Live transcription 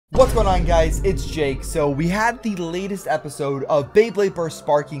What's going on, guys? It's Jake. So we had the latest episode of Beyblade Burst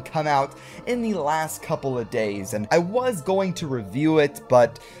Sparking come out in the last couple of days, and I was going to review it,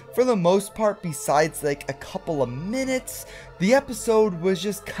 but for the most part, besides like a couple of minutes, the episode was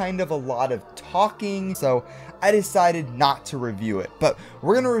just kind of a lot of talking, so I decided not to review it. But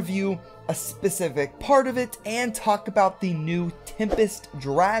we're gonna review a specific part of it and talk about the new Tempest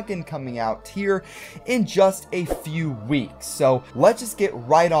Dragon coming out here in just a few weeks. So let's just get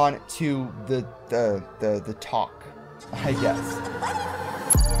right on to the talk, I guess.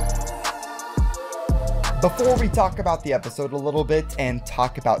 Before we talk about the episode a little bit and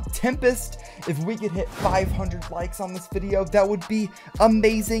talk about Tempest, if we could hit 500 likes on this video, that would be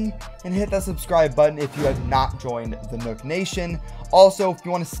amazing. And hit that subscribe button if you have not joined the Nook Nation. Also, if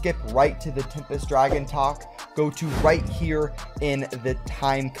you want to skip right to the Tempest Dragon talk, go to right here in the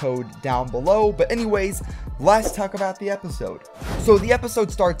time code down below. But anyways, let's talk about the episode. So the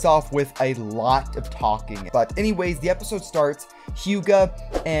episode starts off with a lot of talking. But anyways, the episode starts, Hyuga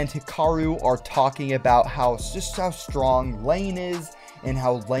and Hikaru are talking about how strong Lane is and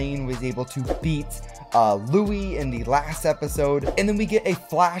how Lane was able to beat Louis in the last episode. And then we get a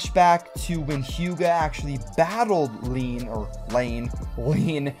flashback to when Hyuga actually battled Lane,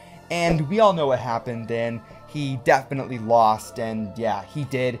 and we all know what happened then. He definitely lost, and yeah, he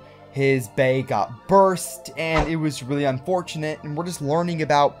did. His bay got burst, and it was really unfortunate, and we're just learning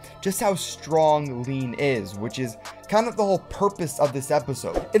about just how strong Lane is, which is kind of the whole purpose of this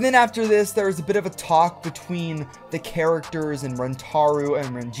episode. And then after this, there's a bit of a talk between the characters and Rentaru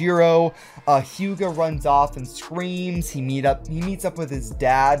and Renjiro. Hyuga runs off and screams. He meets up with his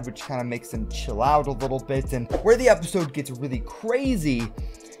dad, which kind of makes him chill out a little bit. And where the episode gets really crazy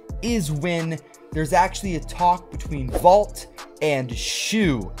is when there's actually a talk between Vault and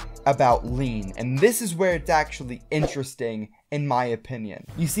Shu about Lane, and this is where it's actually interesting in my opinion.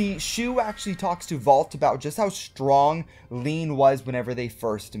 You see, Shu actually talks to Vault about just how strong Lane was whenever they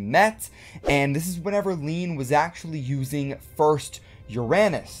first met, and this is whenever Lane was actually using first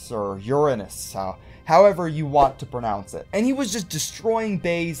Uranus, or Uranus, however you want to pronounce it. And he was just destroying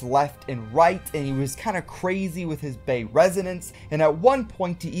bays left and right, and he was kind of crazy with his bay resonance, and at one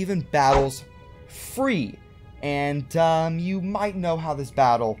point he even battles Free. And you might know how this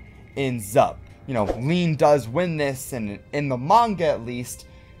battle ends up. You know, Lane does win this, and in the manga at least,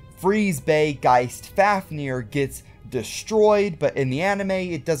 Free's Bay Geist Fafnir gets destroyed, but in the anime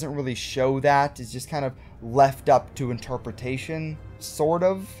it doesn't really show that. It's just kind of left up to interpretation, sort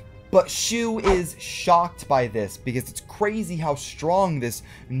of. But Shu is shocked by this because it's crazy how strong this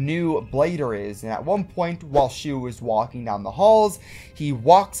new blader is. And at one point, while Shu is walking down the halls, he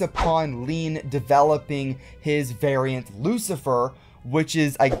walks upon Lane developing his variant Lucifer, which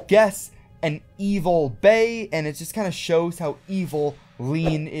is, I guess, an evil bay, and it just kind of shows how evil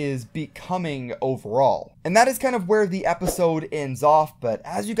Lane is becoming overall. And that is kind of where the episode ends off, but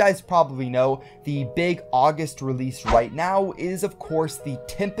as you guys probably know, the big August release right now is, of course, the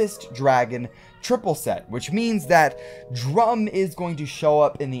Tempest Dragon triple set, which means that Drum is going to show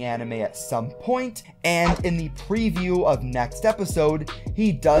up in the anime at some point, and in the preview of next episode,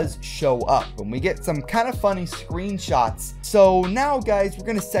 he does show up, and we get some kind of funny screenshots. So now, guys, we're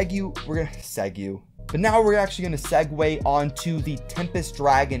gonna But now we're actually going to segue onto the Tempest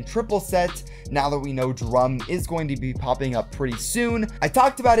Dragon triple set, now that we know Drum is going to be popping up pretty soon. I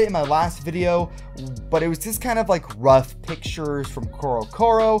talked about it in my last video, but it was just kind of like rough pictures from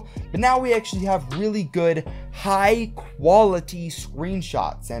Koro, but now we actually have really good, high quality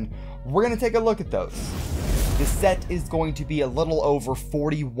screenshots, and we're going to take a look at those. The set is going to be a little over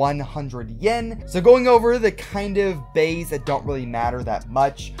 4,100 yen. So going over the kind of bays that don't really matter that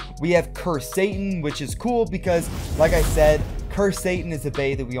much, we have Curse Satan, which is cool because, like I said, Curse Satan is a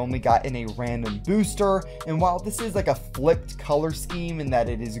bay that we only got in a random booster, and while this is like a flipped color scheme in that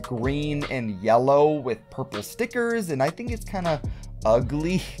it is green and yellow with purple stickers, and I think it's kind of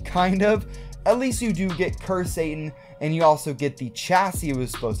ugly, kind of, at least you do get Curse Satan, and you also get the chassis it was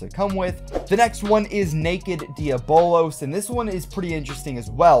supposed to come with. The next one is Naked Diabolos, and this one is pretty interesting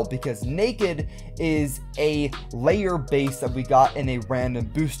as well, because Naked is a layer base that we got in a random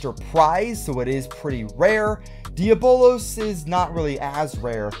booster prize, so it is pretty rare. Diabolos is not really as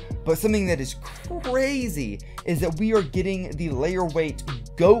rare, but something that is crazy is that we are getting the layer weight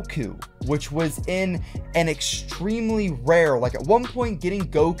Goku, which was in an extremely rare, like at one point getting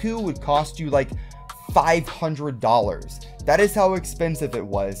Goku would cost you like $500. That is how expensive it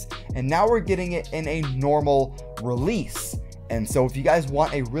was, and now we're getting it in a normal release. And so if you guys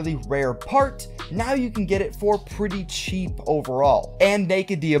want a really rare part, now you can get it for pretty cheap overall. And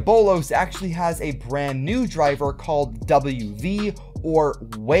Naked Diabolos actually has a brand new driver called WV, or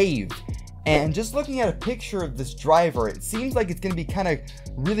wave. And just looking at a picture of this driver, it seems like it's going to be kind of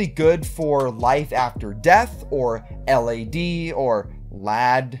really good for life after death, or LAD, or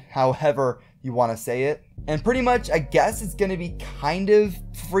LAD, however you want to say it. And pretty much, I guess it's going to be kind of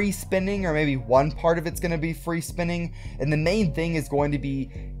free spinning, or maybe one part of it's going to be free spinning. And the main thing is going to be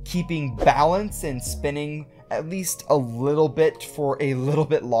keeping balance and spinning at least a little bit for a little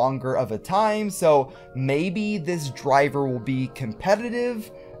bit longer of a time. So maybe this driver will be competitive.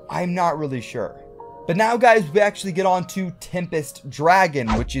 I'm not really sure. But now, guys, we actually get on to Tempest Dragon,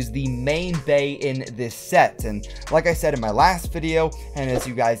 which is the main bay in this set. And like I said in my last video, and as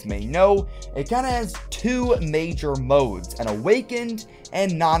you guys may know, it kind of has two major modes, an awakened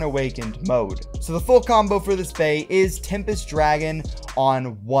and non-awakened mode. So the full combo for this bay is Tempest Dragon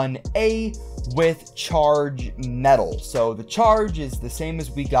on 1A with charge metal. So the charge is the same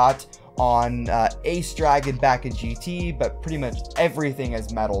as we got on Ace Dragon back in GT, but pretty much everything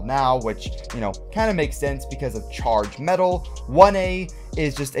is metal now, which, you know, kind of makes sense because of charge metal. 1A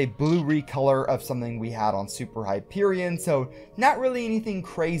is just a blue recolor of something we had on Super Hyperion, so not really anything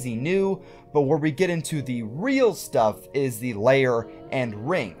crazy new. But where we get into the real stuff is the layer and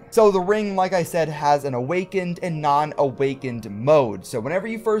ring. So the ring, like I said, has an awakened and non-awakened mode. So whenever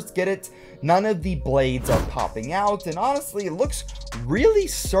you first get it, none of the blades are popping out, and honestly, it looks really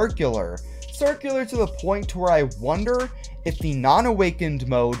circular. Circular to the point where I wonder if the non-awakened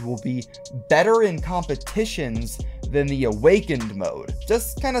mode will be better in competitions than the awakened mode.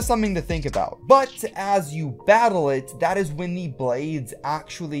 Just kind of something to think about. But as you battle it, that is when the blades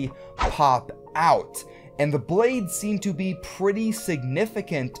actually pop out. And the blades seem to be pretty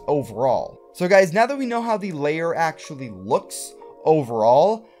significant overall. So guys, now that we know how the layer actually looks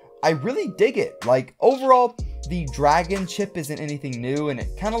overall, I really dig it. Like, overall, the dragon chip isn't anything new, and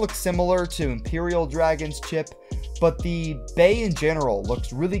it kind of looks similar to Imperial Dragon's chip, but the bay in general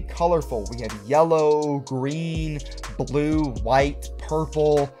looks really colorful. We have yellow, green, blue, white,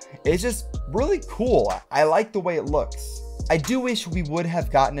 purple. It's just really cool. I like the way it looks. I do wish we would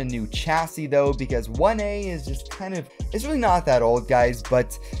have gotten a new chassis though, because 1A is just kind of, it's really not that old, guys,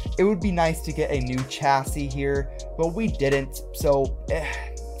 but it would be nice to get a new chassis here, but we didn't, so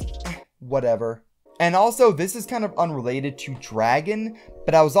whatever. And also, this is kind of unrelated to Dragon,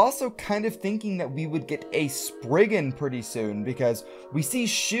 but I was also kind of thinking that we would get a Spriggan pretty soon, because we see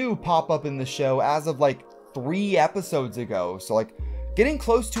Shu pop up in the show as of like 3 episodes ago, so like getting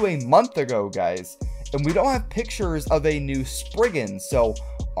close to a month ago, guys, and we don't have pictures of a new Spriggan. So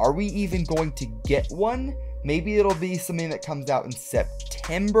are we even going to get one? Maybe it'll be something that comes out in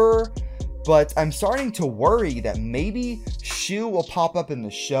September, but I'm starting to worry that maybe Shu will pop up in the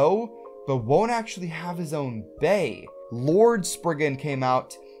show, but won't actually have his own bay. Lord Spriggan came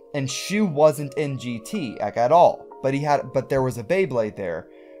out, and Shu wasn't in GT like at all, but there was a Beyblade there.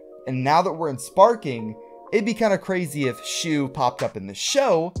 And now that we're in Sparking, it'd be kind of crazy if Shu popped up in the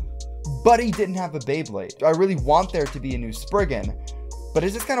show, but he didn't have a Beyblade. I really want there to be a new Spriggan, but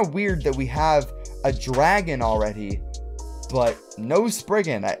it's just kind of weird that we have a Dragon already, but no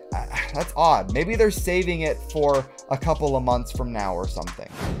Spriggan. That's odd. Maybe they're saving it for a couple of months from now or something.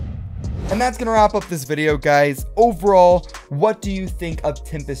 And that's going to wrap up this video, guys. Overall, what do you think of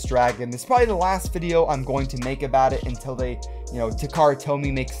Tempest Dragon? This is probably the last video I'm going to make about it until they, you know, Takara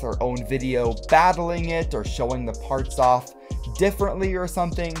Tomy makes their own video battling it or showing the parts off differently or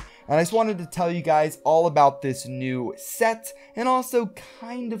something. And I just wanted to tell you guys all about this new set, and also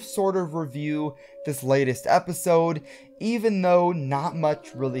kind of sort of review this latest episode, even though not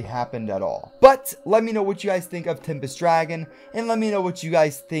much really happened at all. But let me know what you guys think of Tempest Dragon, and let me know what you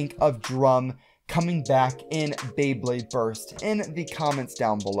guys think of Drum coming back in Beyblade Burst in the comments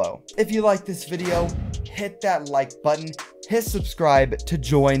down below. If you like this video, hit that like button, hit subscribe to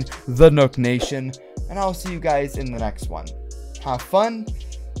join the Nook Nation, and I'll see you guys in the next one. Have fun,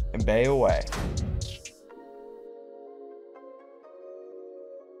 and bay away.